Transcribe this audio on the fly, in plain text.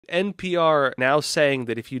NPR now saying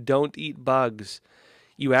that if you don't eat bugs,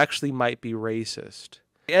 you actually might be racist.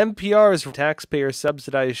 NPR's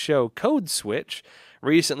taxpayer-subsidized show Code Switch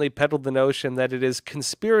recently peddled the notion that it is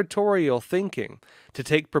conspiratorial thinking to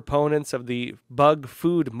take proponents of the bug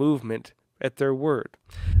food movement at their word.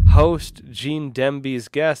 Host Gene Demby's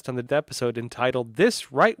guest on the episode entitled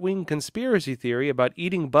 "This Right-Wing Conspiracy Theory About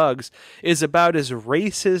Eating Bugs is About as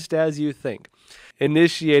Racist as You Think"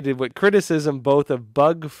 initiated with criticism both of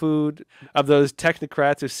bug food, of those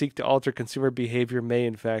technocrats who seek to alter consumer behavior may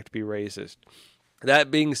in fact be racist.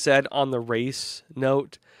 That being said, on the race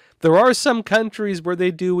note, there are some countries where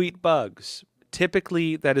they do eat bugs.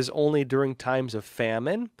 Typically, that is only during times of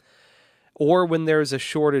famine or when there's a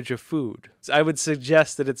shortage of food. I would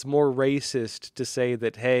suggest that it's more racist to say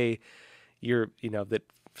that, hey, that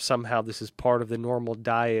somehow this is part of the normal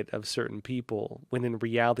diet of certain people, when in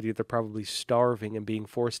reality they're probably starving and being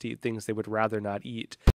forced to eat things they would rather not eat.